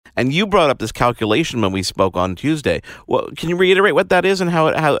And you brought up this calculation when we spoke on Tuesday. Well, can you reiterate what that is and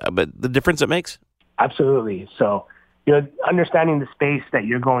but the difference it makes? Absolutely. So, understanding the space that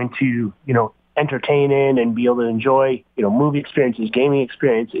you're going to, entertain in and be able to enjoy, movie experiences, gaming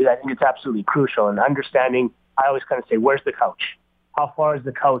experiences, I think it's absolutely crucial. And understanding, I always kind of say, where's the couch? How far is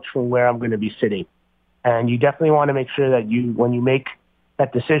the couch from where I'm going to be sitting? And you definitely want to make sure that when you make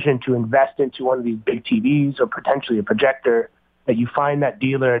that decision to invest into one of these big TVs or potentially a projector, that you find that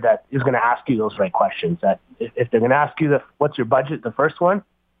dealer that is going to ask you those right questions. That if they're going to ask you what's your budget, the first one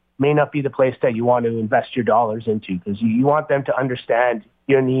may not be the place that you want to invest your dollars into, because you want them to understand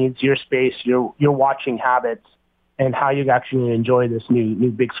your needs, your space, your watching habits, and how you actually enjoy this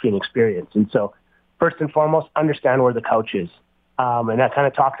new big screen experience. And so first and foremost, understand where the couch is. And I kind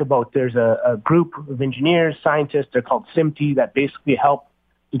of talked about there's a group of engineers, scientists, they're called SMPTE, that basically help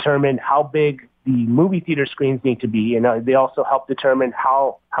determine how big the movie theater screens need to be. And they also help determine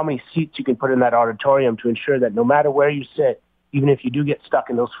how many seats you can put in that auditorium to ensure that no matter where you sit, even if you do get stuck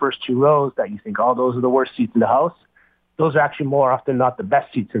in those first two rows that you think, oh, those are the worst seats in the house, those are actually more often not the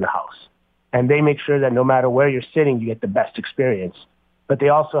best seats in the house. And they make sure that no matter where you're sitting, you get the best experience. But they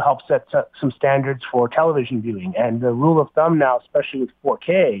also help set some standards for television viewing. And the rule of thumb now, especially with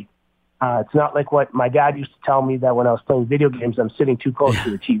 4K, it's not like what my dad used to tell me that when I was playing video games, I'm sitting too close to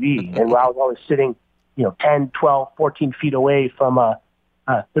the TV. And I was always sitting, 10, 12, 14 feet away from a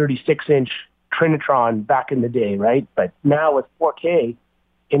 36-inch Trinitron back in the day, right? But now with 4K,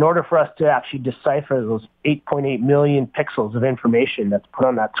 in order for us to actually decipher those 8.8 million pixels of information that's put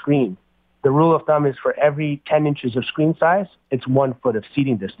on that screen, the rule of thumb is for every 10 inches of screen size, it's 1 foot of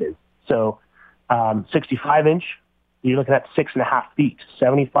seating distance. So 65-inch, you're looking at 6.5 feet,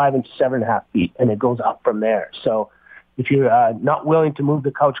 75-inch, 7.5 feet, and it goes up from there. So if you're not willing to move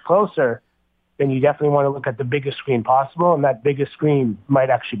the couch closer, then you definitely want to look at the biggest screen possible, and that biggest screen might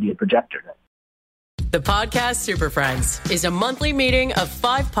actually be a projector. The Podcast Super Friends is a monthly meeting of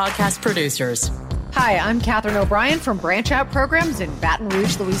 5 podcast producers. Hi, I'm Catherine O'Brien from Branch Out Programs in Baton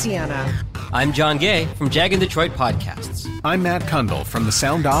Rouge, Louisiana. I'm John Gay from Jag and Detroit Podcasts. I'm Matt Kundle from the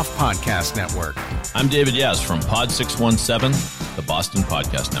Sound Off Podcast Network. I'm David Yaz from Pod 617, the Boston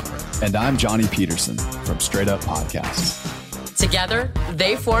Podcast Network. And I'm Johnny Peterson from Straight Up Podcasts. Together,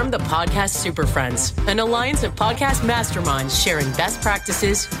 they form the Podcast Super Friends, an alliance of podcast masterminds sharing best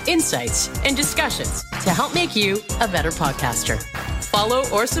practices, insights, and discussions to help make you a better podcaster. Follow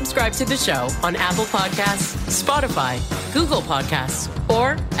or subscribe to the show on Apple Podcasts, Spotify, Google Podcasts,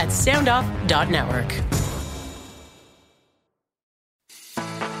 or at soundoff.network.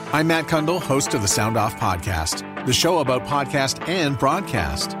 I'm Matt Kundle, host of the Sound Off Podcast, the show about podcast and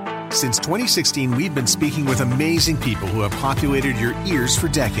broadcast. Since 2016, we've been speaking with amazing people who have populated your ears for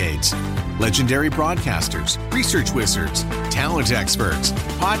decades. Legendary broadcasters, research wizards, talent experts,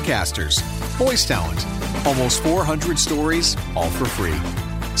 podcasters, voice talent. Almost 400 stories, all for free.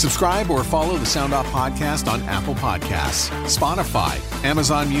 Subscribe or follow the Sound Off Podcast on Apple Podcasts, Spotify,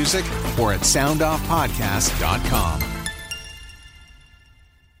 Amazon Music, or at soundoffpodcast.com.